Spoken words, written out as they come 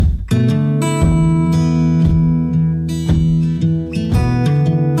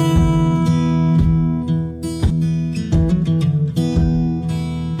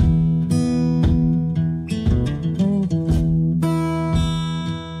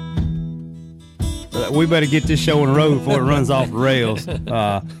we better get this show on the road before it runs off the rails.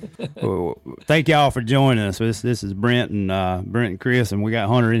 Thank y'all for joining us. This is Brent and Chris, and we got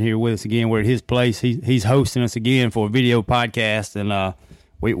Hunter in here with us again. We're at his place. He's hosting us again for a video podcast, and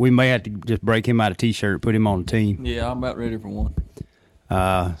we may have to just break him out a T-shirt, put him on the team. Yeah, I'm about ready for one.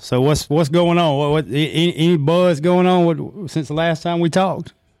 So what's going on? What any buzz going on since the last time we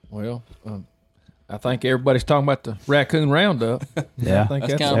talked? Well, I think everybody's talking about the Racoon Roundup. Yeah, I think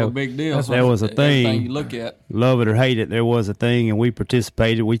that's kind of a big deal. There was a thing. Everything you look at, love it or hate it, there was a thing, and we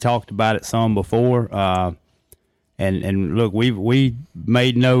participated. We talked about it some before, and look, we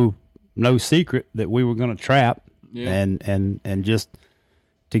made no secret that we were going to trap, and just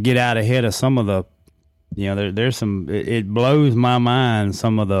to get out ahead of some of the, there's some. It blows my mind,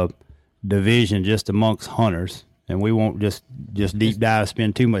 some of the division just amongst hunters. And we won't just deep dive,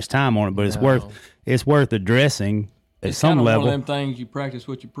 spend too much time on it, but it's worth addressing at some level. It's kind of one of them things you practice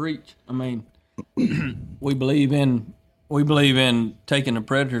what you preach. I mean, we believe in taking the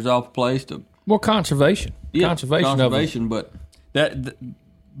predators off the place to conservation. Yeah, conservation. But that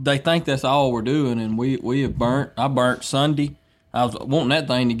they think that's all we're doing, and we have burnt. I burnt Sunday. I was wanting that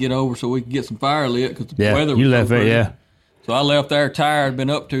thing to get over so we could get some fire lit because the weather was so crazy. So I left there tired, been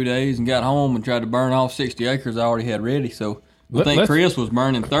up 2 days, and got home and tried to burn off 60 acres I already had ready. So I think Chris was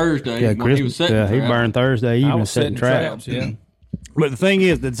burning Thursday when he was setting traps. He burned Thursday evening setting traps. Yeah. But the thing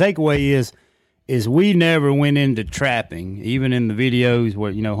is, the takeaway is we never went into trapping, even in the videos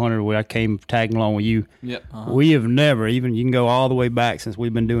where, Hunter, where I came tagging along with you. Yep. We have never, even you can go all the way back since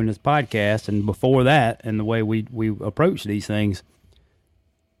we've been doing this podcast, and before that, and the way we approach these things,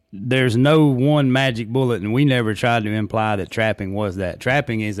 there's no one magic bullet, and we never tried to imply that trapping was that.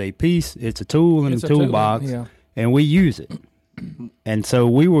 Trapping is a piece, it's a tool in the toolbox, and we use it. And so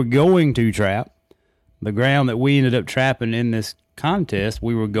we were going to trap. The ground that we ended up trapping in this contest,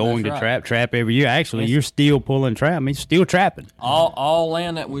 we were going to trap every year. Actually, you're still pulling trap. I mean, still trapping. All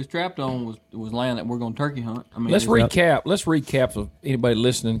land that was trapped on was land that we're going to turkey hunt. I mean, let's recap so anybody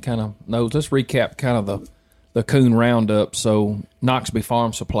listening kind of knows. Let's recap kind of the coon roundup. So Noxubee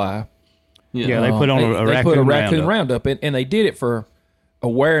Farm Supply. Yeah, they put on a raccoon roundup, and they did it for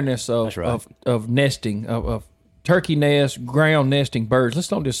awareness of nesting of turkey nests, ground nesting birds. Let's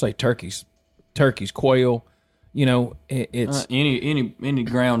don't just say turkeys, quail. It's any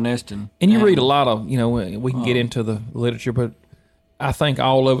ground nesting. And you read a lot of, we can get into the literature, but I think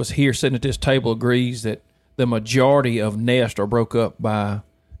all of us here sitting at this table agrees that the majority of nests are broke up by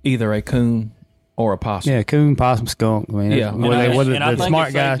either a coon or a possum. Yeah, coon, possum, skunk. I mean, the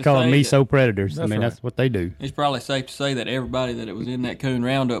smart guys call them meso predators. That's what they do. It's probably safe to say that everybody that was in that coon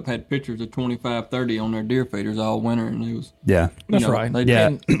roundup had pictures of 25, 30 on their deer feeders all winter, and it was that's right.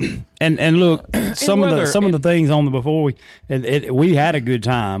 And look, some of the things on the before we had a good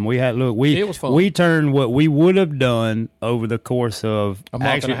time. It was fun. We turned what we would have done over the course of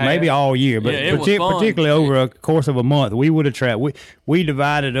actually maybe all year, but particularly over a course of a month, we would have trapped. We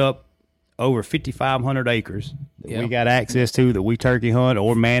divided up over 5,500 acres that we got access to that we turkey hunt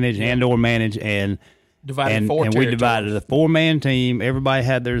or manage and we divided a 4-man team. Everybody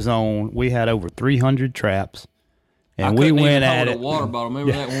had their zone. We had over 300 traps, and we went at it. A water bottle.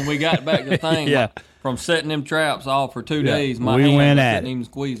 Remember that when we got back to the thing? From setting them traps off for 2 days, my hand couldn't even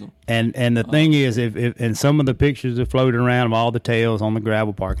squeeze them. And the thing is, if and some of the pictures that floated around of all the tails on the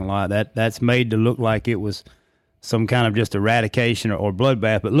gravel parking lot, that's made to look like it was some kind of just eradication or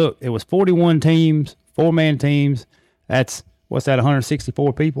bloodbath. But look, it was 41 teams, 4-man teams. That's, what's that,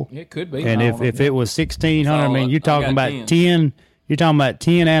 164 people? It could be. And if it was 1,600, I mean, you're talking about 10. You're talking about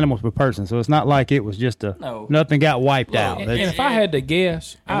 10 animals per person. So it's not like it was just nothing got wiped out. And if I had to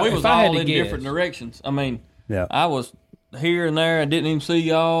guess, we was all in different directions. I mean, I was here and there. I didn't even see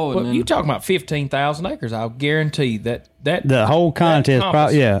y'all. Well, you talking about 15,000 acres? I'll guarantee that the whole contest.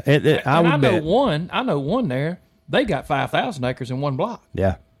 I know one there. They got 5,000 acres in one block.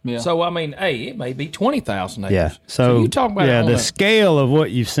 Yeah. So I mean, it may be 20,000 acres. Yeah. So you talk about the scale of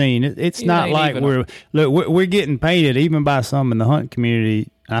what you've seen. It's not like we're getting painted even by some in the hunt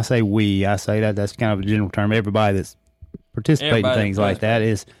community. I say that's kind of a general term. Everybody that's participating in things like that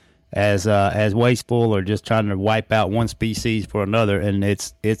is as wasteful or just trying to wipe out one species for another, and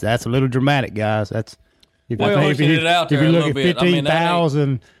that's a little dramatic, guys. That's if you look at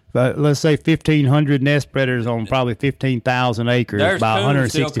 15,000. But let's say 1,500 nest predators on probably 15,000 acres by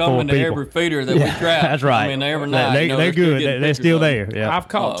 164 still coming people. To every feeder that we trap. That's right. I mean, every night. They're good. They're still there. Yeah. I've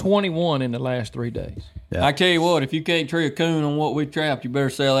caught 21 in the last 3 days. Yeah. I tell you what, if you can't tree a coon on what we trapped, you better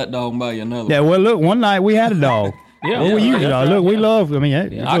sell that dog and buy you another one. Yeah, well, look, one night we had a dog. Yeah, we use it all. Look, we love. I mean,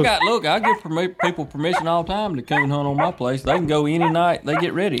 I give people permission all the time to coon hunt on my place. They can go any night. They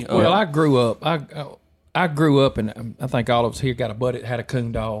get ready. Well, I grew up. I grew up, and I think all of us here got a buddy that had a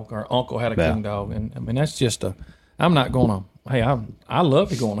coon dog, or uncle had a coon dog, and I mean that's just a. I'm not gonna. Hey, I love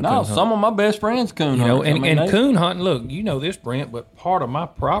to go on a coon hunt. No, some of my best friends coon hunt. And coon hunting. Look, you know this, Brent, but part of my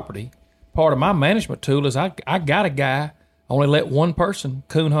property, part of my management tool is I got a guy. I only let one person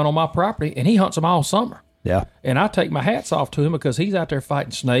coon hunt on my property, and he hunts them all summer. Yeah. And I take my hats off to him because he's out there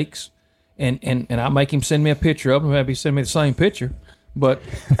fighting snakes, and I make him send me a picture of him. Maybe he send me the same picture, but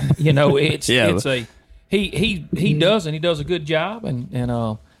it's he does, and he does a good job, and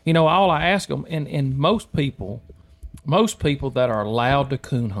all I ask him, and most people that are allowed to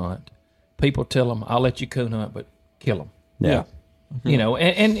coon hunt, people tell them, I'll let you coon hunt, but kill them. Yeah.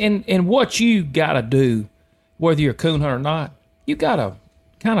 Mm-hmm. And what you got to do, whether you're a coon hunter or not, you got to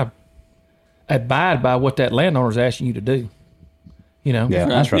kind of abide by what that landowner's asking you to do. Yeah,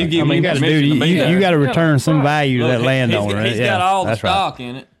 that's right. You got to do. You got to return some value to that landowner. He's got all the stock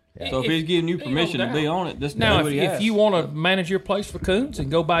in it. So if he's giving you permission to be on it, just now, do what he if you want to manage your place for coons, and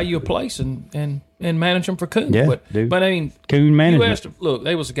go buy you a place and manage them for coons. Yeah, but I mean, coon management. Look,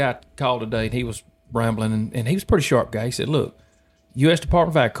 there was a guy called today, and he was rambling, and he was a pretty sharp guy. He said, "Look, U.S.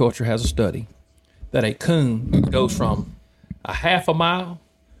 Department of Agriculture has a study that a coon goes from a half a mile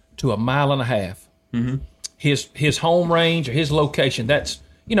to a mile and a half. Mm-hmm. His home range or his location. That's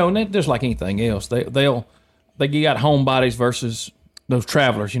and there's like anything else. They got homebodies versus those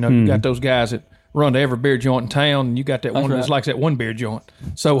travelers. You got those guys that run to every beer joint in town, and you got that one that's like that one beer joint.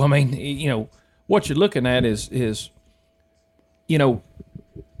 So I mean, what you're looking at is you got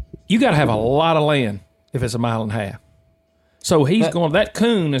to have a lot of land if it's a mile and a half. So that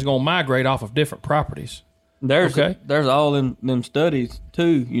coon is going to migrate off of different properties. There's all them studies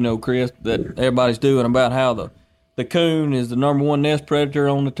too, Chris, that everybody's doing about how the coon is the number one nest predator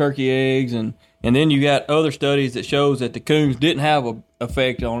on the turkey eggs, and then you got other studies that shows that the coons didn't have a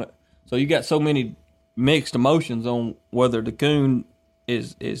effect on it. So you got so many mixed emotions on whether the coon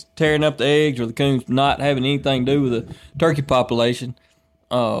is tearing up the eggs or the coon's not having anything to do with the turkey population.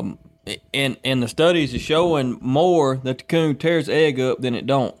 And the studies are showing more that the coon tears the egg up than it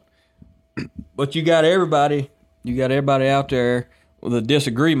don't. But you got everybody out there with a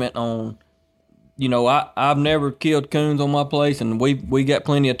disagreement on, I've never killed coons on my place, and we got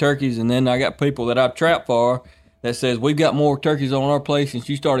plenty of turkeys, and then I got people that I've trapped for that says we've got more turkeys on our place since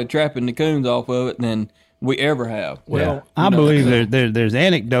you started trapping the coons off of it than we ever have. Well, I believe there's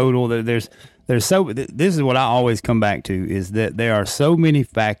anecdotal, there's so, this is what I always come back to, is that there are so many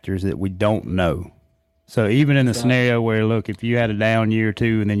factors that we don't know. So even in the scenario where, look, if you had a down year or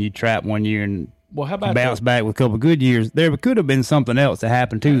two and then you trap 1 year and bounce back with a couple of good years, there could have been something else that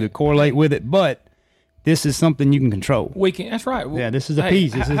happened too that correlate with it. But this is something you can control. That's right. Yeah, this is a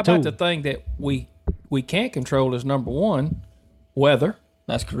piece. This is a tool. How about the thing that we can't control is, number one, weather.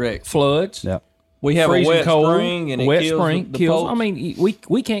 That's correct. Floods. Yeah. We have a wet spring, and it kills. I mean,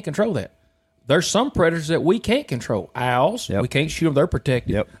 we can't control that. There's some predators that we can't control. Owls, we can't shoot them. They're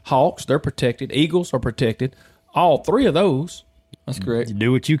protected. Yep. Hawks, they're protected. Eagles are protected. All three of those. That's correct. You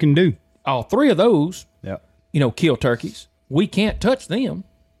do what you can do. All three of those, Yep. Kill turkeys. We can't touch them.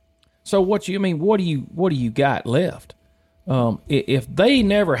 So what do you got left? If they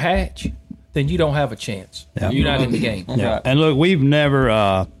never hatch, then you don't have a chance. Yep. You're not in the game. Yeah. Right. And look, we've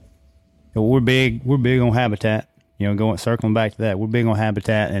never we're big on habitat. Circling back to that, we're big on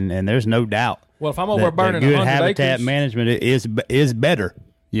habitat, and there's no doubt. Well, if I'm over burning good 100 habitat acres, management is better.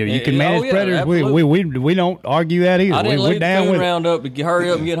 You can manage predators. We don't argue that either. I didn't we're down with Roundup to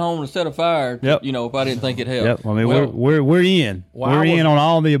hurry up and get home and set a fire. Yep. If I didn't think it helped. Yep. I mean, we're in. We're in on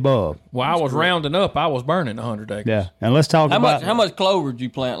all the above. While I was rounding up, I was burning 100 acres. Yeah, and let's talk about how much clover did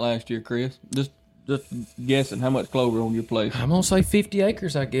you plant last year, Chris? Just guessing, how much clover on your place? I'm gonna say 50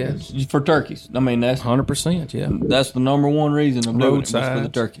 acres, I guess, for turkeys. I mean, that's 100%. Yeah, that's the number one reason I'm doing it, for the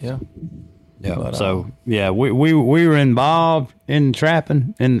turkeys. Yeah. Yeah. But, we were involved in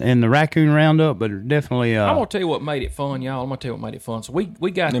trapping in the raccoon roundup, but definitely. I'm gonna tell you what made it fun, y'all. I'm gonna tell you what made it fun. So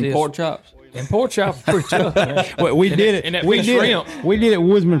we got them this pork chops. And pork chops pretty tough. Well, we did it. We did it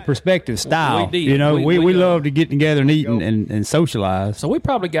Woodsman perspective style. We did. We love to get together and eat and socialize. So we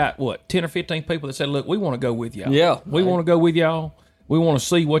probably got 10 or 15 people that said, "Look, we want to go with y'all. Yeah, we want to go with y'all. We want to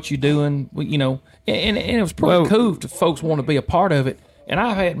see what you're doing. And it was pretty cool if folks want to be a part of it." And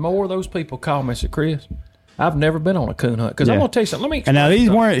I've had more of those people call me and say, "Chris, I've never been on a coon hunt." Because I'm going to tell you something. And now these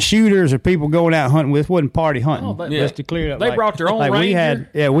weren't shooters or people going out hunting with. It wasn't party hunting. Just to clear it up. They brought their own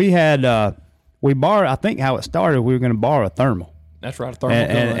Ranger. We borrowed, I think how it started, we were going to borrow a thermal. That's right, a thermal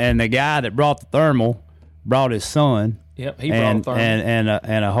and the guy that brought the thermal brought his son. Yep, he brought a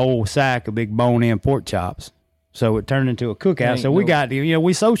and a whole sack of big bone-in pork chops. So it turned into a cookout. So we got,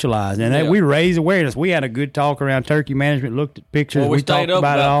 we socialized, and we raised awareness. We had a good talk around turkey management, looked at pictures. Well, we stayed talked up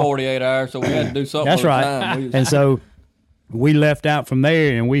about it all. 48 hours, so we had to do something. That's right. And so we left out from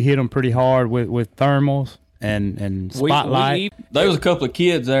there, and we hit them pretty hard with thermals and spotlight. There was a couple of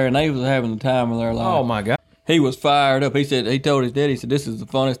kids there, and they was having the time of their life. Oh, my God. He was fired up. He told his daddy, this is the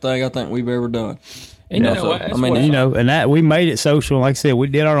funniest thing I think we've ever done. And and that we made it social. Like I said, we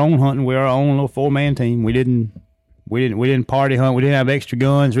did our own hunting. We were our own little 4-man team. We didn't party hunt. We didn't have extra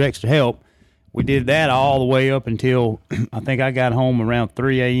guns or extra help. We did that all the way up until I think I got home around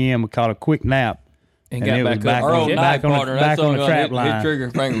 3 a.m. We caught a quick nap. And got back up. Our old night partner, back on the trap line. His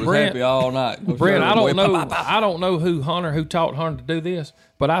trigger finger was happy all night. Brent, I don't know who taught Hunter to do this,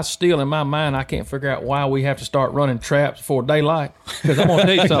 but I still, in my mind, I can't figure out why we have to start running traps before daylight. Because I'm going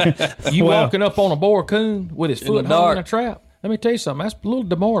to tell you something. You walking up on a boar coon with his foot hung in a trap, let me tell you something. That's a little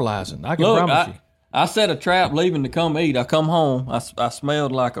demoralizing. I can promise you. I set a trap leaving to come eat. I come home. I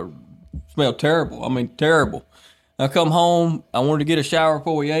smelled terrible. I mean, terrible. I come home. I wanted to get a shower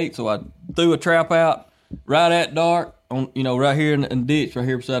before we ate, so I threw a trap out right at dark on, right here in the ditch, right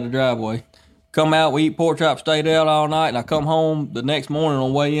here beside the driveway. Come out, we eat pork chop, stayed out all night, and I come home the next morning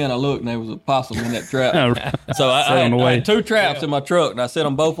on the way in. I looked, and there was a possum in that trap. So I had 2 traps in my truck, and I set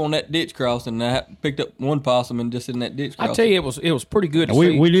them both on that ditch crossing. And I picked up one possum and just in that ditch crossing. I tell you, it was pretty good to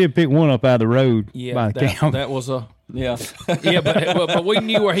see. We did pick one up out of the road. Yeah, that was a... Yeah, yeah, but we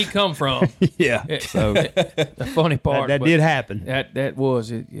knew where he come from. Yeah, so the funny part that did happen. That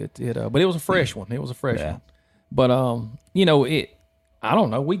was it. But it was a fresh one. It was a fresh one. But I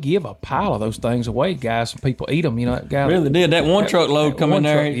don't know. We give a pile of those things away, guys. Some people eat them. That guy really did. That one truckload come in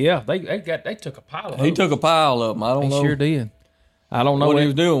there. They took a pile of them. He took a pile of them. I don't know. He sure did. I don't know what he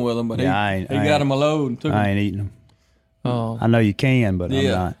was doing with them, but he got them a load and took them. I ain't eating them. I know you can, but I'm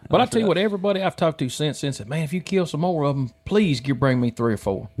not. But I tell you what, everybody I've talked to since said, man, if you kill some more of them, please bring me 3 or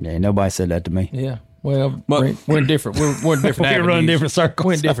 4. Yeah, nobody said that to me. Yeah. Well, we're in different. We're in different avenues. We run different circles.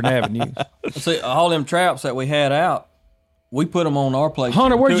 We're in different avenues. See, all them traps that we had out, we put them on our place.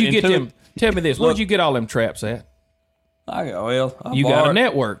 Hunter, where'd you get them? Tell me this. Where'd you get all them traps at? You got a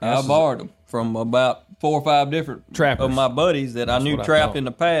network. I borrowed them from about 4 or 5 different trappers of my buddies that I knew trapped in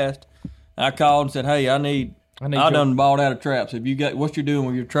the past. I called and said, hey, I done bought out of traps. Have you got what you're doing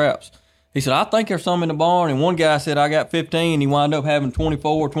with your traps? He said, I think there's some in the barn. And one guy said, I got 15. He wound up having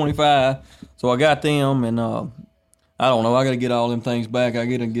 24 or 25. So I got them, and I don't know. I got to get all them things back. I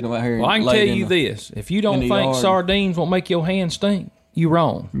got to get them out here. Well, I can tell you this: if you don't think sardines won't make your hands stink, you're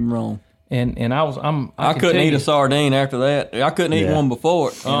wrong. You're wrong. And I couldn't eat a sardine after that. I couldn't eat one before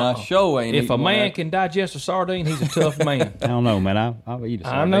it, and I sure ain't. If a man can digest a sardine, he's a tough man. I don't know, man. I'll eat a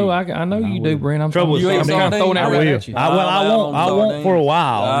sardine. I know you do, Brent. I'm trouble with I'm kind of throwing that right at you. I won't for a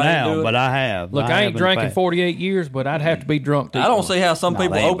while now, but I have. Look, I ain't drank in 48 years, but I'd have to be drunk. I don't see how some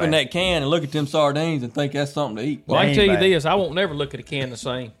people open that can and look at them sardines and think that's something to eat. Well, I can tell you this: I won't never look at a can the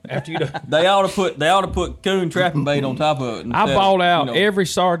same after you. They ought to put coon trapping bait on top of it. I bought out every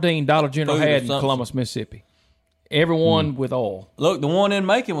sardine Dollar General had in Columbus, Mississippi. Everyone with oil. Look, the one in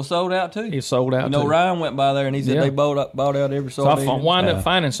Macon was sold out too. It's sold out too. Ryan went by there and he said they bought out every sardine. So I wound up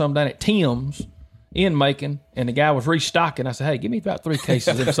finding some down at Tim's in Macon, and the guy was restocking. I said, hey, give me about 3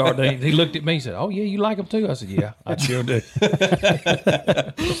 cases of sardines. He looked at me and said, oh, yeah, you like them too? I said, yeah, I sure do.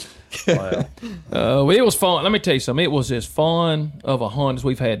 Well, it was fun. Let me tell you something. It was as fun of a hunt as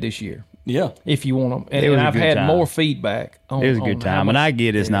we've had this year. Yeah. If you want them. And I've had more feedback on it. It was a good time. And I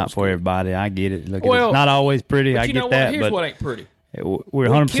get it's not for everybody. I get it. Look, it's not always pretty. I get that. Here's what ain't pretty. We're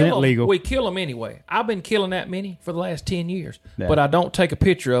 100% legal. We kill them anyway. I've been killing that many for the last 10 years. Yeah. But I don't take a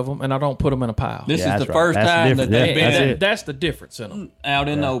picture of them, and I don't put them in a pile. This is the first time that they've been that's the difference in them. Out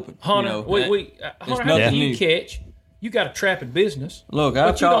in the open. Hunter, Hunter, how do you catch? You got a trapping business. Look,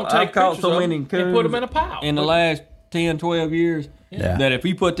 I've caught so many coons and put them in a pile. In the last 10, 12 years. Yeah. That if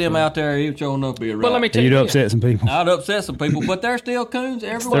you put them out there, it would sure enough be a wrap. But let me tell you, you'd upset some people. I'd upset some people, but there's still coons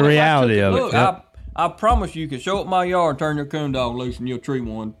everywhere. It's the reality of it. Look, I promise you can show up my yard, turn your coon dog loose, and you'll tree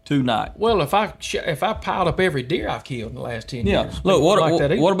one tonight. Well, if I piled up every deer I've killed in the last 10 years. Look,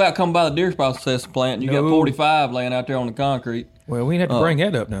 what about coming by the deer processing plant and you got 45 laying out there on the concrete? Well, we didn't have to bring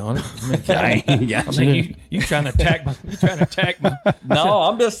that up now. You trying to attack me? You trying to attack me? No,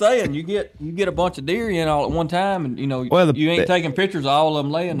 I'm just saying you get a bunch of deer in all at one time, and you ain't taking pictures of all of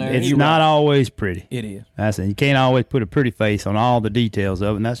them laying there. It's not always pretty. It is. That's it. You can't always put a pretty face on all the details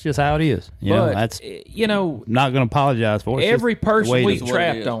of it, and that's just how it is. That's not going to apologize for it. Every person we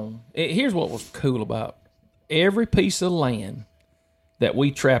trapped on. Here's what was cool about every piece of land that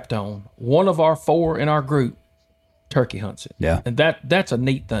we trapped on, one of our 4 in our group turkey hunts it. Yeah. And that's a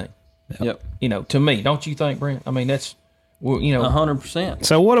neat thing. Yep. You know, to me, don't you think, Brent? I mean, that's, well, you know, 100%.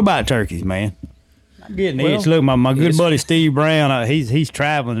 So what about turkeys, man? I'm getting itch. Look, my good buddy Steve Brown, he's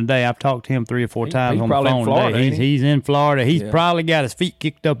traveling today. I've talked to him 3 or 4 times on the phone today. He's in Florida. He's probably got his feet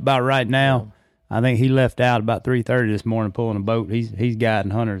kicked up about right now. I think he left out about 3:30 this morning pulling a boat. He's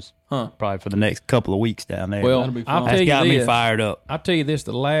guiding hunters probably for the next couple of weeks down there. Well, that's got me fired up. I'll tell you this: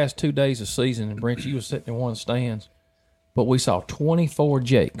 the last 2 days of season, and Brent, you were sitting in one of the stands, but we saw 24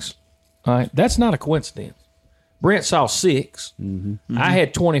 jakes. All right, that's not a coincidence. Brent saw 6. Mm-hmm. I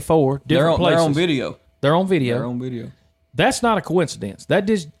had 24 different places. They're on video. They're on video. They're on video. That's not a coincidence. That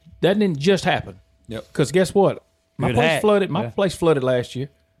didn't just happen. Yep. Because guess what? My place flooded. My place flooded last year,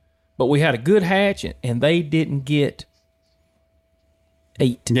 but we had a good hatch, and they didn't get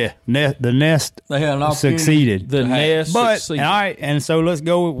 8. Yeah, the nest they had an succeeded. The nest succeeded. All right, and so let's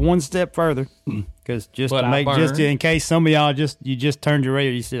go one step further, because just in case some of y'all just turned your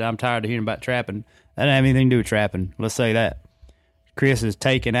radio, you said I'm tired of hearing about trapping. That didn't have anything to do with trapping. Let's say that Chris has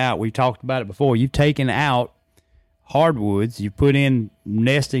taken out. We've talked about it before. You've taken out hardwoods. You put in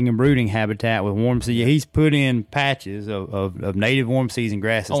nesting and brooding habitat with warm season. He's put in patches of native warm season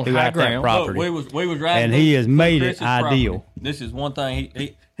grasses throughout that property. Look, we was right, and he has made it ideal. Property. This is one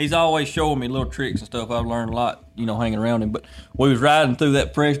thing he's always showing me little tricks and stuff. I've learned a lot, hanging around him. But we was riding through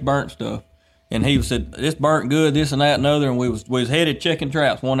that fresh burnt stuff, and he said this burnt good, this and that and other, and we was headed checking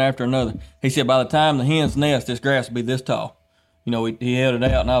traps one after another. He said by the time the hens nest, this grass will be this tall. He held it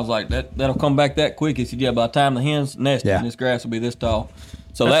out, and I was like, that'll come back that quick. He said, yeah, by the time the hens nest, this grass will be this tall.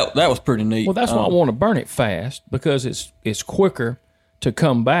 So that was pretty neat. Well, that's why I want to burn it fast, because it's quicker to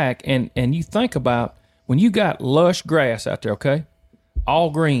come back. And you think about when you got lush grass out there, okay, all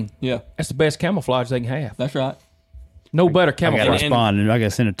green. Yeah, that's the best camouflage they can have. That's right. No better camouflage. I got to respond, and I got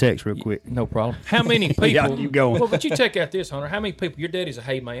to send a text real quick. No problem. How many people? Yeah, keep going. Well, but you check out this, Hunter. How many people? Your daddy's a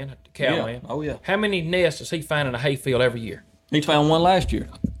hay man, a cow man. Oh yeah. How many nests does he find in a hay field every year? He found one last year.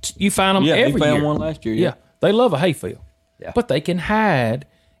 You find them every year. Yeah, he found one last year. Yeah, they love a hay field. Yeah, but they can hide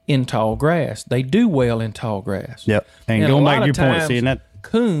in tall grass. They do well in tall grass. Yep. And going back to your point, seeing that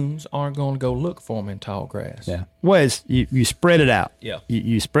coons aren't going to go look for them in tall grass. Yeah. Well, you spread it out. Yeah.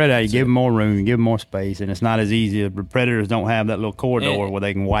 You spread it out. You give them more room. You give them more space, and it's not as easy. The predators don't have that little corridor where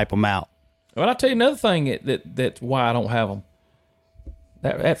they can wipe them out. Well, I'll tell you another thing that's why I don't have them.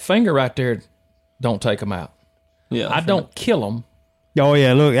 That finger right there, don't take them out. Yeah. I don't kill them. Oh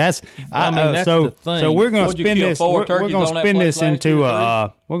yeah, look, that's the thing. So we're going to spin this. We're going to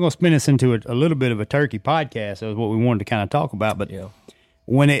spin this into a little bit of a turkey podcast. That's what we wanted to kind of talk about. But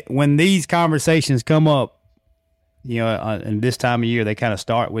when these conversations come up, in this time of year, they kind of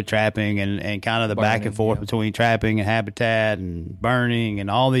start with trapping and kind of the back and forth between trapping and habitat and burning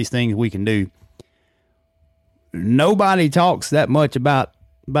and all these things we can do. Nobody talks that much about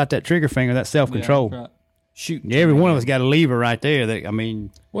that trigger finger, that self-control. Yeah, right. Shooting. Every one of us got a lever right there.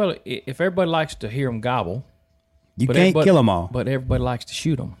 Well, if everybody likes to hear them gobble, you can't kill them all. But everybody likes to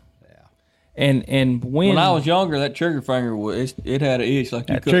shoot them. Yeah. And when I was younger, that trigger finger it had an itch like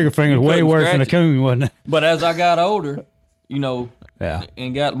that trigger finger was way worse than a coon, wasn't it? But as I got older,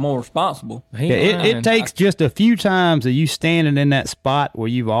 and got more responsible, it takes just a few times of you standing in that spot where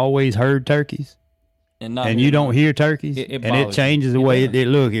you've always heard turkeys. And you don't hear turkeys, and it changes the way it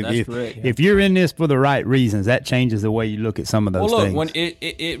look. If you're in this for the right reasons, that changes the way you look at some of those things. When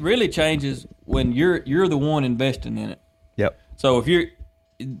it really changes when you're the one investing in it. Yep. So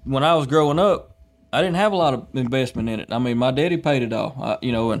when I was growing up, I didn't have a lot of investment in it. I mean, my daddy paid it all,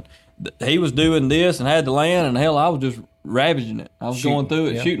 and he was doing this and had the land, and hell, I was just ravaging it. I was going through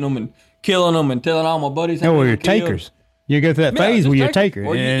it, shooting them and killing them, and telling all my buddies. No, you're takers. You go through that phase where you're a taker,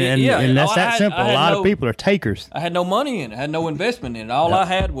 and that's that simple. A lot of people are takers. I had no money in it. I had no investment in it. All I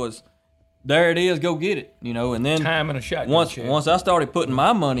had was, there it is, go get it, and then time and a shot. Once I started putting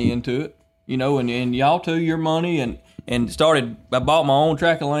my money into it, and y'all too, your money, and I bought my own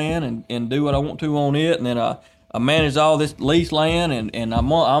tract of land and do what I want to on it, and then I manage all this lease land, and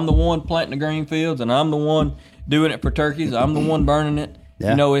I'm the one planting the green fields, and I'm the one doing it for turkeys. I'm the one burning it.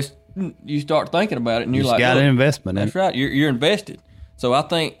 Yeah. You start thinking about it, and you're like, got an investment. That's right. You're invested. So I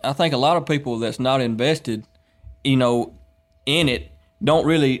think a lot of people that's not invested, in it, don't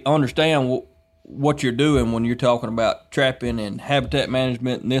really understand what you're doing when you're talking about trapping and habitat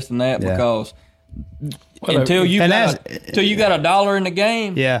management and this and that. Because until you got $1 in the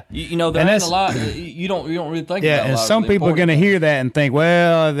game, there ain't a lot. You don't really think about. Yeah, and some people are going to hear that and think,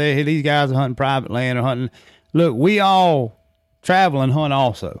 well, these guys are hunting private land or hunting. Look, we all travel and hunt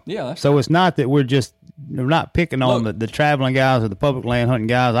also. Yeah. So it's not that we're just not picking on the traveling guys or the public land hunting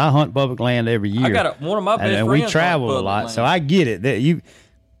guys. I hunt public land every year. I got one of my best friends. We travel a lot, so I get it. That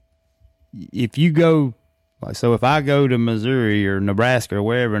if you go, so if I go to Missouri or Nebraska or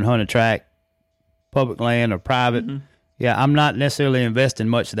wherever and hunt a tract, public land or private, I'm not necessarily investing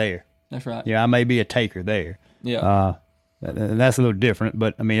much there. That's right. Yeah, I may be a taker there. Yeah. That's a little different,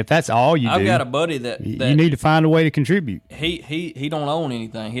 but I mean, if that's all you do, I've got a buddy that you need to find a way to contribute. He don't own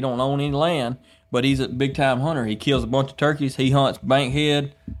anything. He don't own any land, but he's a big time hunter. He kills a bunch of turkeys. He hunts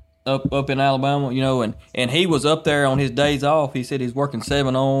Bankhead up in Alabama, and he was up there on his days off. He said he's working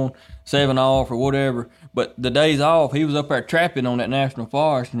 7 on, 7 off, or whatever. But the days off, he was up there trapping on that national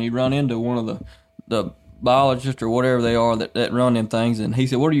forest, and he run into one of the biologists or whatever they are that run them things. And he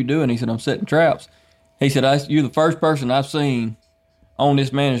said, "What are you doing?" He said, "I'm setting traps." He said, "You're the first person I've seen on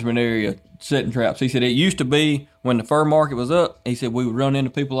this management area setting traps." He said, "It used to be when the fur market was up," he said, "we would run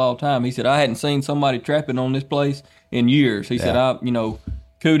into people all the time." He said, "I hadn't seen somebody trapping on this place in years." He said,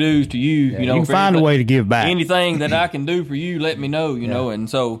 "Kudos to you. You can find a way to give back. Anything that I can do for you, let me know, know." And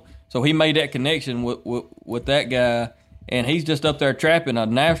so he made that connection with that guy, and he's just up there trapping a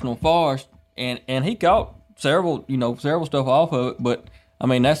national forest, and he caught several stuff off of it. But, I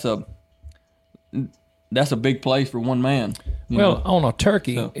mean, that's a big place for one man. On a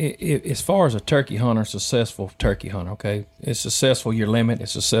turkey, as far as a turkey hunter, successful turkey hunter, okay, it's successful your limit,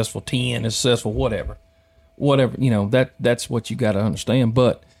 it's successful 10, it's successful whatever, that's what you got to understand.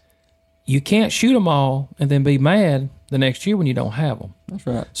 But you can't shoot them all and then be mad the next year when you don't have them. That's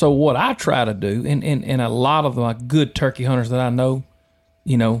right. So what I try to do, and a lot of my good turkey hunters that I know,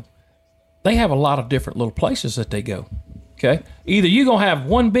 they have a lot of different little places that they go. Okay, either you're gonna have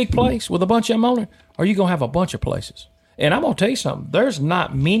one big place with a bunch of them on it, or you're gonna have a bunch of places. And I'm gonna tell you something. There's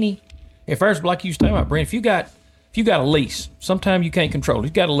not many. If there's, like you was talking about, Brent, if you got a lease, sometimes you can't control it.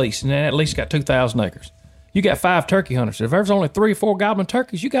 You got a lease, and that lease got 2,000 acres. You got 5 turkey hunters. If there's only 3 or 4 gobbling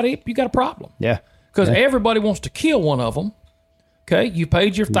turkeys, you got a problem. Yeah, because everybody wants to kill one of them. Okay, you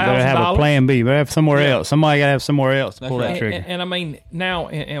paid your $1,000. You better have a plan B. You better have somewhere else. Somebody got to have somewhere else to pull that trigger. And I mean, now...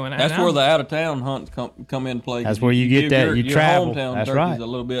 that's where the out-of-town hunts come into play. That's where you get that. You travel. That's right. A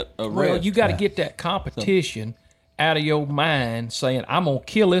little bit of well, rest. you got to get that competition out of your mind saying, I'm going to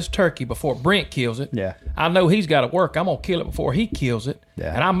kill this turkey before Brent kills it. Yeah. I know he's got to work. I'm going to kill it before he kills it.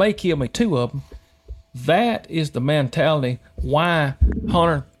 Yeah. And I may kill me 2 of them. That is the mentality why,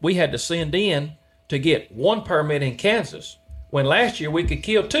 Hunter, we had to send in to get 1 permit in Kansas when last year we could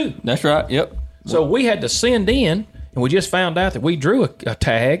kill 2. That's right, yep. So we had to send in, and we just found out that we drew a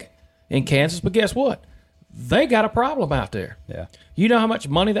tag in Kansas, but guess what? They got a problem out there. Yeah. You know how much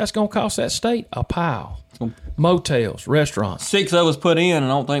money that's going to cost that state? A pile. Motels, restaurants. 6 of us put in, and I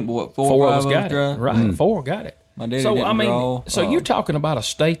don't think, 4 or 5 of us got it. Right, 4 got it. My daddy didn't draw. So you're talking about a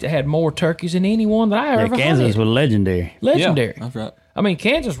state that had more turkeys than anyone that I ever hunted. Kansas was legendary. Legendary. Yeah, that's right. I mean,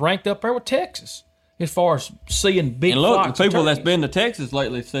 Kansas ranked up there with Texas as far as seeing big flocks And look, the people of that's turkeys. been to Texas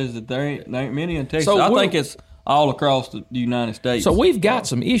lately says that there ain't many in Texas. So I think it's all across the United States. So we've got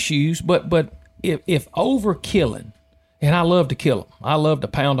some issues, but if overkilling, and I love to kill them. I love to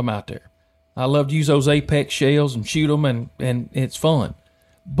pound them out there. I love to use those apex shells and shoot them, and it's fun.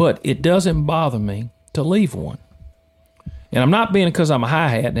 But it doesn't bother me to leave one. And I'm not being because I'm a high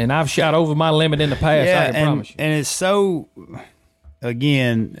hat, and I've shot over my limit in the past, I can promise you. And it's so,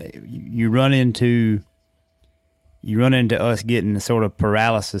 again, you run into us getting sort of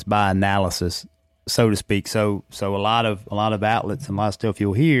paralysis by analysis, so to speak. So a lot of outlets and a lot of stuff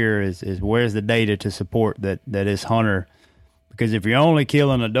you'll hear is where's the data to support that is hunter. Because if you're only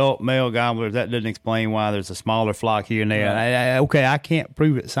killing adult male gobblers, that doesn't explain why there's a smaller flock here and there. Right. I can't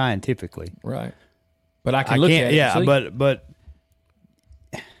prove it scientifically. Right. But I can look at it. Yeah, but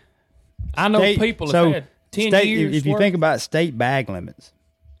I know people have had 10 years. If you think about state bag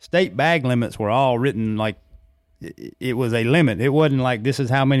limits were all written like it was a limit. It wasn't like this is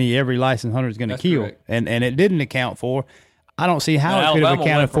how many every licensed hunter is going to kill. Correct. And it didn't account for. I don't see how it could have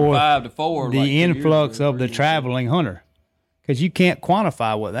accounted for 5 to 4 the influx of the traveling hunter. Because you can't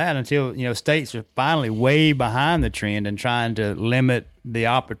quantify what that until states are finally way behind the trend and trying to limit the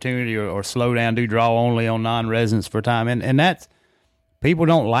opportunity or slow down, do draw only on non-residents for time, and that's people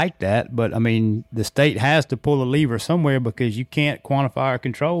don't like that. But I mean, the state has to pull a lever somewhere because you can't quantify or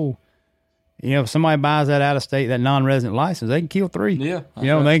control. If somebody buys that out of state, that non-resident license, they can kill 3. Yeah,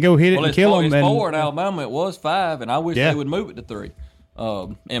 right. They go hit it and kill them. It's 4 in Alabama. It was 5, and I wish they would move it to 3.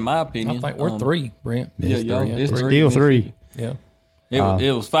 In my opinion, I think we're 3, Brent. It's still 3. Yeah.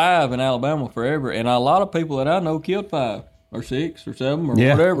 It was 5 in Alabama forever, and a lot of people that I know killed 5. or 6 or 7 or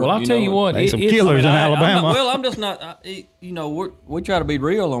whatever. Well, I'll tell you what, some killers in Alabama. I'm just not. We try to be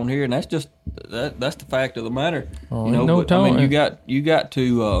real on here, and that's just that's the fact of the matter. Oh, you got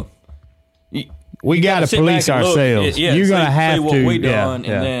to. We got to police ourselves. You're going to have to see what we done,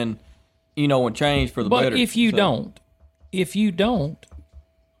 and then and change for the better. But if you don't,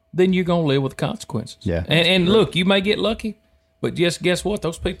 then you're going to live with the consequences. Yeah. And look, you may get lucky, but just guess what?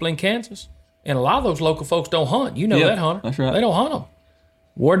 Those people in Kansas and a lot of those local folks don't hunt. You know that, Hunter. That's right. They don't hunt them.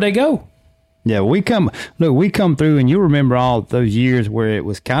 Where'd they go? Yeah, we come through, and you remember all those years where it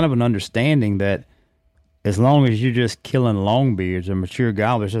was kind of an understanding that as long as you're just killing longbeards or mature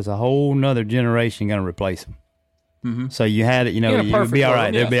gobblers, there's a whole nother generation going to replace them. Mm-hmm. So you had it, you'd be all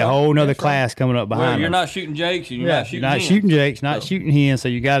right. There'd be a whole nother class coming up behind. Well, you're them. not shooting jakes, and you're not shooting hens. Shooting jakes, not shooting hens. So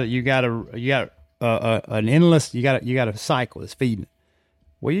you got an endless. You got a cycle that's feeding it.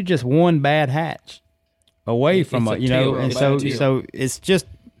 Well, you're just one bad hatch away from and so it's just.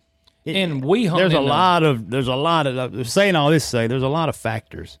 And we hunt. There's a lot of saying all this to say there's a lot of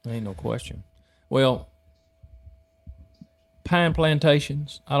factors. Ain't no question. Well, pine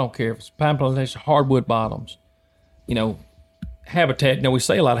plantations. I don't care if it's pine plantations, hardwood bottoms. Habitat. We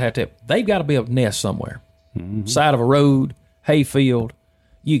say a lot of habitat. They've got to be a nest somewhere, side of a road, hay field.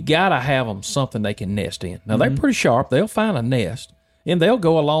 You got to have them something they can nest in. Now they're pretty sharp. They'll find a nest, and they'll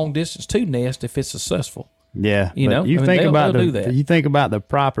go a long distance to nest if it's successful. Yeah, you think about the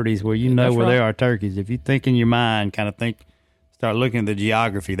properties where where there are turkeys. If you think in your mind, start looking at the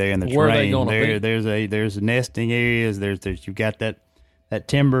geography there and the terrain. There's nesting areas. You've got that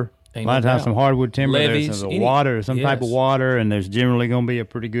timber. A lot of times some hardwood timber. Levees, there's a water, some type of water, and there's generally going to be a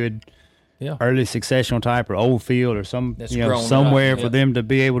pretty good early successional type or old field or somewhere for them to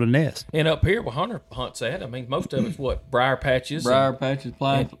be able to nest. And up here where Hunter hunts at, most of it's briar patches. Pine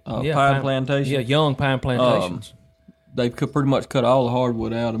plantations. Yeah, young pine plantations. They've pretty much cut all the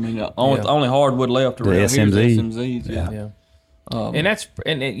hardwood out. Only hardwood left around here is SMZs. Yeah. And that's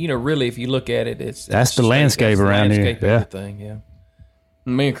really if you look at it, that's the landscape around here. Everything, yeah.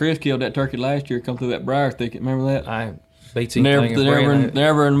 Me and Chris killed that turkey last year. Come through that briar thicket. Remember that?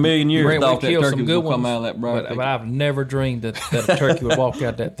 Never in a million years thought that turkey would come out of that briar thicket. But I've never dreamed that a turkey would walk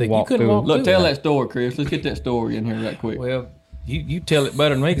out that thicket. You couldn't walk through. Look, tell that story, Chris. Let's get that story in here right quick. Well, you tell it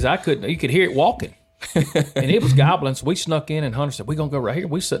better than me because I couldn't. You could hear it walking, and it was gobbling. So we snuck in, and Hunter said, "We're gonna go right here."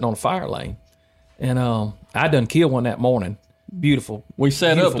 We sitting on a fire lane, and I done killed one that morning. Beautiful. We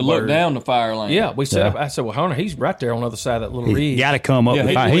set up to look down the fire lane. Yeah, we set up. I said, "Well, Hunter, he's right there on the other side of that little ridge. He's got to come up.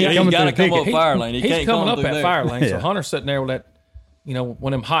 He's got to come up fire lane. He's coming up that fire lane." So Hunter's sitting there with that,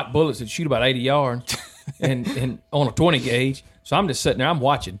 one of them hot bullets that shoot about 80 yards, and on a 20 gauge. So I'm just sitting there. I'm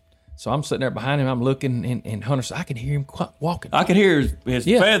watching. So I'm sitting there behind him. I'm looking, and Hunter said, "I can hear him walking. I could hear his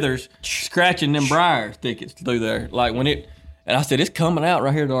feathers scratching them briar thickets through there, like when it." And I said, "It's coming out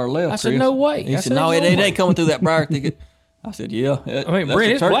right here to our left." I said, "No way." He said, "No, it ain't coming through that briar thicket." I said, "Yeah."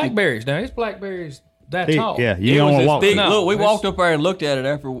 Brent, it's blackberries now. It's blackberries that tall. Yeah, you don't want to walk. Look, we walked up there and looked at it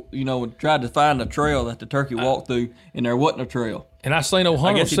after we tried to find the trail that the turkey walked through, and there wasn't a trail. And I seen old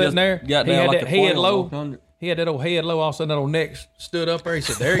Hunter sitting there. He had that head low. He had that old head low. All of a sudden, that old neck stood up there. He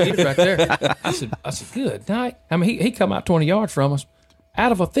said, "There he is, right there." I said, "Good night." He come out 20 yards from us,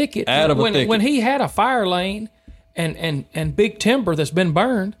 out of a thicket. When he had a fire lane and big timber that's been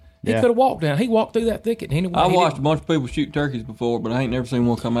burned. He could have walked down. He walked through that thicket. I watched a bunch of people shoot turkeys before, but I ain't never seen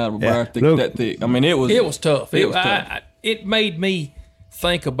one come out of a briar thicket that thick. It was tough. It made me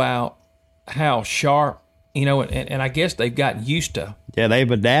think about how sharp, and I guess they've gotten used to. Yeah, they've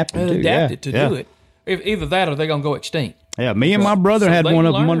adapted to do it. Either that or they're going to go extinct. Yeah, me and my brother had one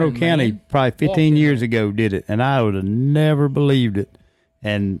up in Monroe County probably 15 years ago, did it, and I would have never believed it.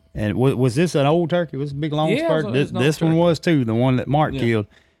 And was this an old turkey? Was it a big long spurt? This one was too, the one that Mark killed.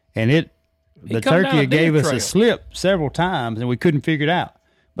 And the turkey gave us a slip several times, and we couldn't figure it out.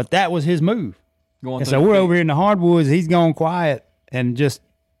 But that was his move. And so we're over here in the hardwoods. He's gone quiet and just,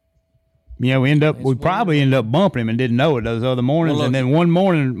 we probably ended up bumping him and didn't know it those other mornings. And then one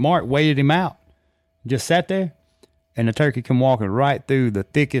morning, Mark waited him out, just sat there, and the turkey come walking right through the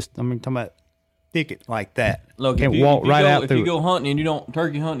thickest. Talking about thicket like that. Look, if you go hunting and you don't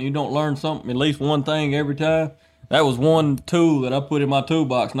turkey hunting, you don't learn something, at least one thing every time. That was one tool that I put in my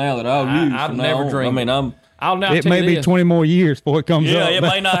toolbox now that I'll use. I've never dreamed. It may be 20 more years before it comes up. Yeah, it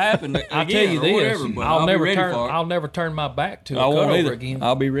may not happen. I'll tell you this: I'll never turn my back to it over again.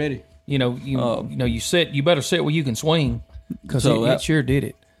 I'll be ready. You better sit where you can swing, because it sure did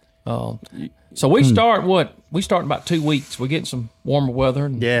it. So we start in about 2 weeks. We're getting some warmer weather.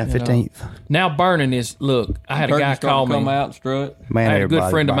 And, 15th. Now burning is, look, I had a guy call me. Come out and strut. I had a good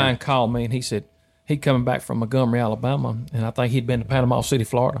friend of mine call me, and he said he coming back from Montgomery, Alabama, and I think he'd been to Panama City,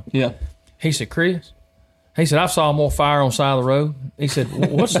 Florida. Yeah. He said, Chris, he said, I saw more fire on the side of the road. He said,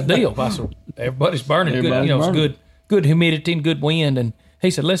 what's the deal? I said, everybody's burning. It's good humidity and good wind. And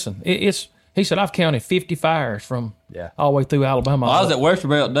he said, listen, he said, I've counted 50 fires from all the way through Alabama. Well, I was at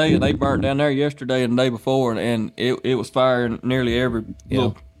Westerville today, and they burnt down there yesterday and the day before, and it was fire nearly every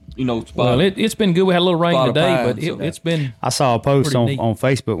little, spot. Well, it's been good. We had a little rain today, but it's been. I saw a post on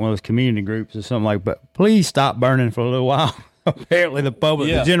Facebook, one of those community groups or something like, but please stop burning for a little while. Apparently, the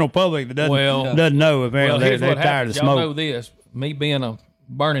public, the general public, that doesn't know. Apparently, they're tired of smoke. Y'all know this. Me being a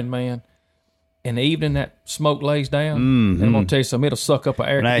burning man, in the evening that smoke lays down, and I'm gonna tell you something. It'll suck up an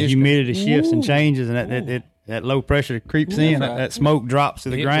air conditioner. That humidity shifts and changes, and that low pressure creeps in. That smoke drops to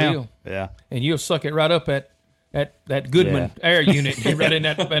the ground. Will. Yeah, and you'll suck it right up at that Goodman air unit right in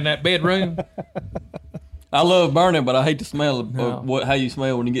that bedroom. I love burning, but I hate the smell of how you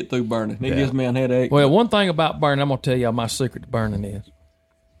smell when you get through burning. It gives me a headache. Well, one thing about burning, I'm going to tell y'all my secret to burning is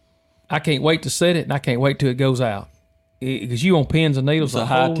I can't wait to set it, and I can't wait till it goes out. Because you on pins and needles the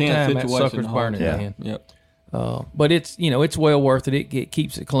whole time that sucker's burning, man. Yep. But it's it's well worth it. It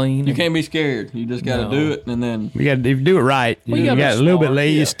keeps it clean. You can't be scared. You just got to do it, and then if you do it right, you got a little bit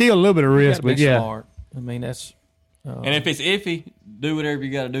late. You still a little bit of risk, but smart. I mean that's. And if it's iffy, do whatever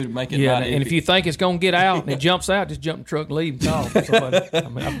you got to do to make it not iffy. And if you think it's going to get out and it jumps out, just jump in the truck and leave and call somebody. I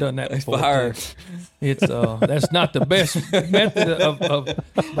mean, I've done that before. It's that's not the best method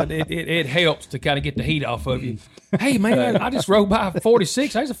but it helps to kind of get the heat off of you. Hey man, I just rode by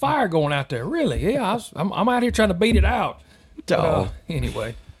 46. There's a fire going out there. Really? Yeah, I'm out here trying to beat it out.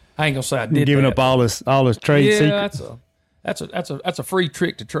 Anyway, I ain't gonna say I did. Giving up all this trade secrets. That's a free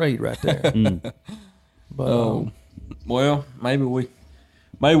trick to trade right there. But well, maybe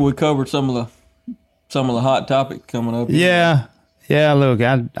we covered some of the hot topics coming up. Yeah. Look,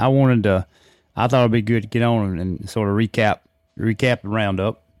 I wanted to. I thought it'd be good to get on and sort of recap the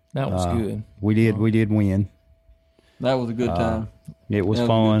roundup. That was good. We did win. That was a good time. It was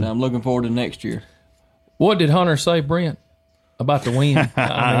fun. I'm looking forward to next year. What did Hunter say, Brent, about the win?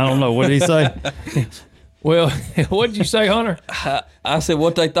 I don't know. What did he say? Well, what did you say, Hunter? I said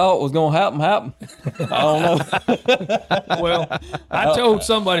what they thought was going to happen. I don't know. Well, I told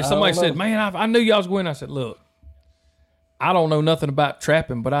somebody said, man, I knew y'all was going. I said, look, I don't know nothing about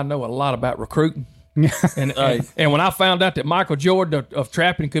trapping, but I know a lot about recruiting. and when I found out that Michael Jordan of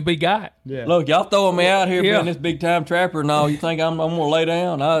trapping could be got. Yeah. Look, y'all throwing me out here being this big-time trapper and all. You think I'm going to lay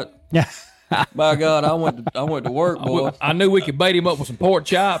down? By God, I went to work, boy. I knew we could bait him up with some pork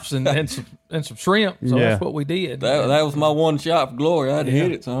chops and some shrimp, so that's what we did. That was my one shot for glory. I had to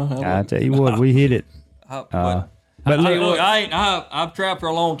hit it, son. I tell you what, we hit it. But look, I've trapped for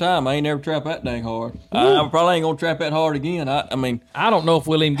a long time. I ain't never trapped that dang hard. I probably ain't gonna trap that hard again. I mean, I don't know if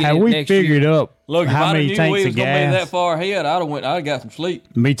we'll even get it we next year. figured up. Look, if how I many knew tanks we of was gonna gas? be that far ahead, I'd have got some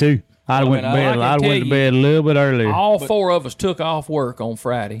sleep. Me too. I'd went to bed a little bit earlier. All four of us took off work on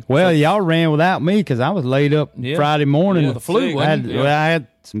Friday. Well, y'all ran without me because I was laid up Friday morning. With the flu. I had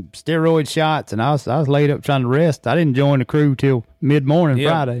some steroid shots, and I was laid up trying to rest. I didn't join the crew till mid-morning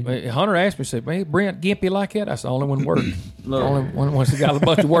Friday. Hunter asked me, said, "Man, Brent gimpy like that?" I said, "Only when work. Only once he got a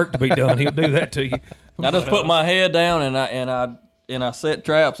bunch of work to be done, he'll do that to you." I just put my head down and I set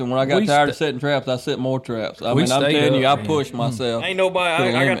traps, and when I got tired of setting traps, I set more traps. I'm telling you, I pushed myself. Ain't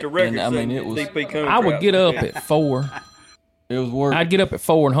nobody. I got the record. And, it was. I would get up at 4. It was work. I'd get up at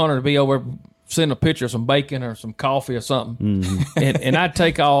 4, and Hunter would be over sending a picture of some bacon or some coffee or something, and I'd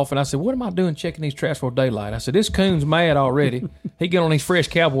take off, and I said, "What am I doing checking these traps for daylight?" I said, "This coon's mad already. He get on these fresh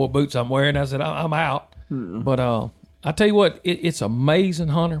cowboy boots I'm wearing." I said, "I'm out." But I tell you what, it's amazing,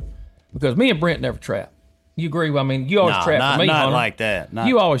 Hunter, because me and Brent never trap. You agree? I mean, you always trapped for me, not Hunter. like that.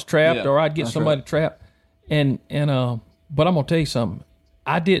 You always trapped, or I'd get somebody to trap. And but I'm gonna tell you something.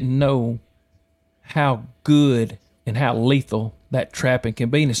 I didn't know how good and how lethal that trapping can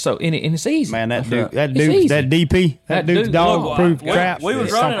be, and it's it's easy. Man, that DP, that dude's dog-proof traps. We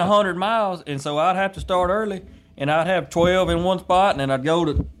was running 100 miles, and so I'd have to start early. And I'd have 12 in one spot, and then I'd go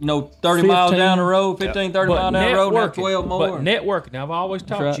to 30 miles down the road, 15, 30 miles down the road, and have 12 more. But networking, now I've always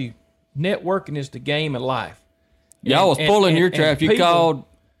taught you, networking is the game of life. Y'all was pulling your traps. You called.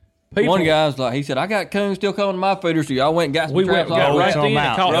 One guy's like, he said, "I got coons still coming to my feeders." So y'all went and got some traps.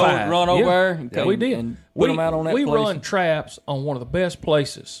 Run over there. We did. And put them out on that place. We run traps on one of the best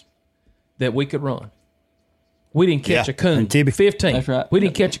places that we could run. We didn't catch a coon. 15. That's right. We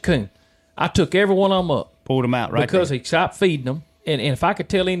didn't catch a coon. I took every one of them up. Pulled them out because he stopped feeding them. And if I could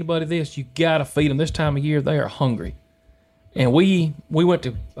tell anybody this, you got to feed them this time of year. They are hungry. And I went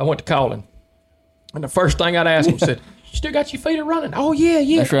to calling. And the first thing I'd ask him said, still got your feeder running? Oh, yeah.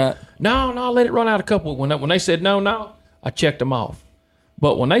 That's right. No, I let it run out a couple. When they said no, I checked them off.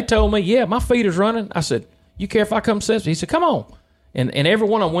 But when they told me, yeah, my feeder's running, I said, you care if I come set? He said, come on. And every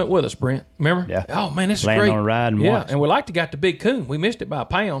one of them went with us, Brent. Remember? Yeah. Oh, man, this is Land great. on a ride and watch. And we liked to got the big coon. We missed it by a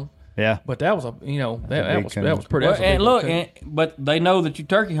pound. Yeah. But that was that was pretty. Well, and look, but they know that you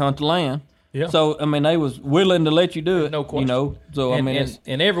turkey hunt the land. Yeah. So I mean, they was willing to let you do it. No question. So I mean,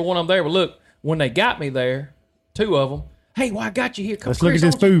 and every one of them there. Well, look, when they got me there, 2 of them. Hey, I got you here. Come, Let's look at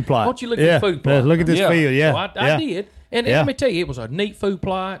this food plot. Why don't you look at this food plot? Let's look at this field. Yeah. So I did. And let me tell you, it was a neat food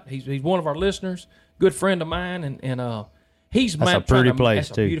plot. He's one of our listeners, good friend of mine, and he's that's a pretty place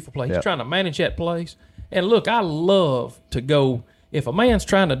that's too. A beautiful place. Yep. He's trying to manage that place. And look, I love to go. If a man's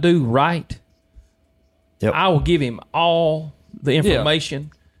trying to do right, I will give him all the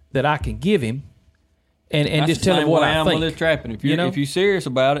information that I can give him, and just tell him what I think. With this trapping. If you're serious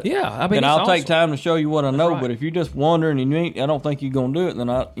about it, then I'll take time to show you what I know. Right. But if you're just wondering and I don't think you're gonna do it, then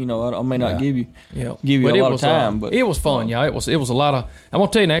I may not give you a lot of time. But it was fun, y'all. It was a lot of. I'm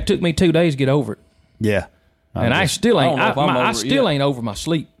gonna tell you, it took me 2 days to get over it. Yeah, and I still ain't. I still ain't over my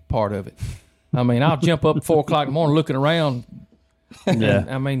sleep part of it. I mean, I'll jump up at 4 o'clock in the morning looking around. Yeah,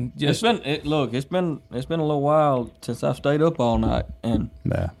 I mean, just it's been a little while since I've stayed up all night, and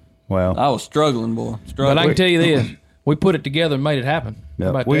well, I was struggling, boy. But I can tell you this: we put it together and made it happen.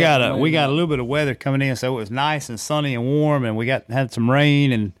 Yep. We got a little bit of weather coming in, so it was nice and sunny and warm, and we had some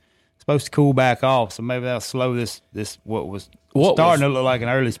rain and it's supposed to cool back off. So maybe that'll slow this what was starting to look like an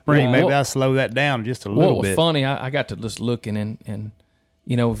early spring. Maybe that'll slow that down just a little bit. What was funny? I got to just looking and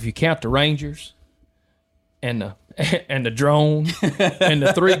if you count the Rangers and the drone and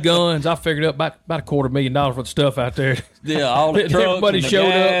the 3 guns, I figured up about $250,000 for the stuff out there. Yeah, all the trucks everybody and the showed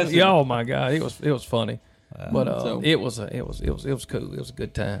gas up. Yeah, oh my God, it was funny, but it was cool. It was a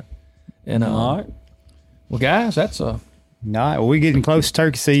good time. And all right, well, guys, that's all right. Well, we're getting close to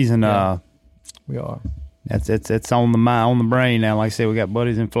turkey season. We are. It's on the brain now. Like I said, we got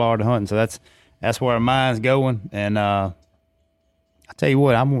buddies in Florida hunting, so that's where our mind's going. And I tell you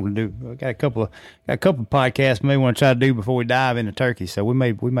what, I'm going to do. I got a couple of podcasts we may want to try to do before we dive into turkey. So we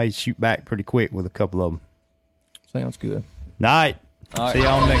may shoot back pretty quick with a couple of them. Sounds good. All right. See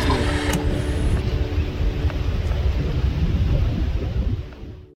y'all next week.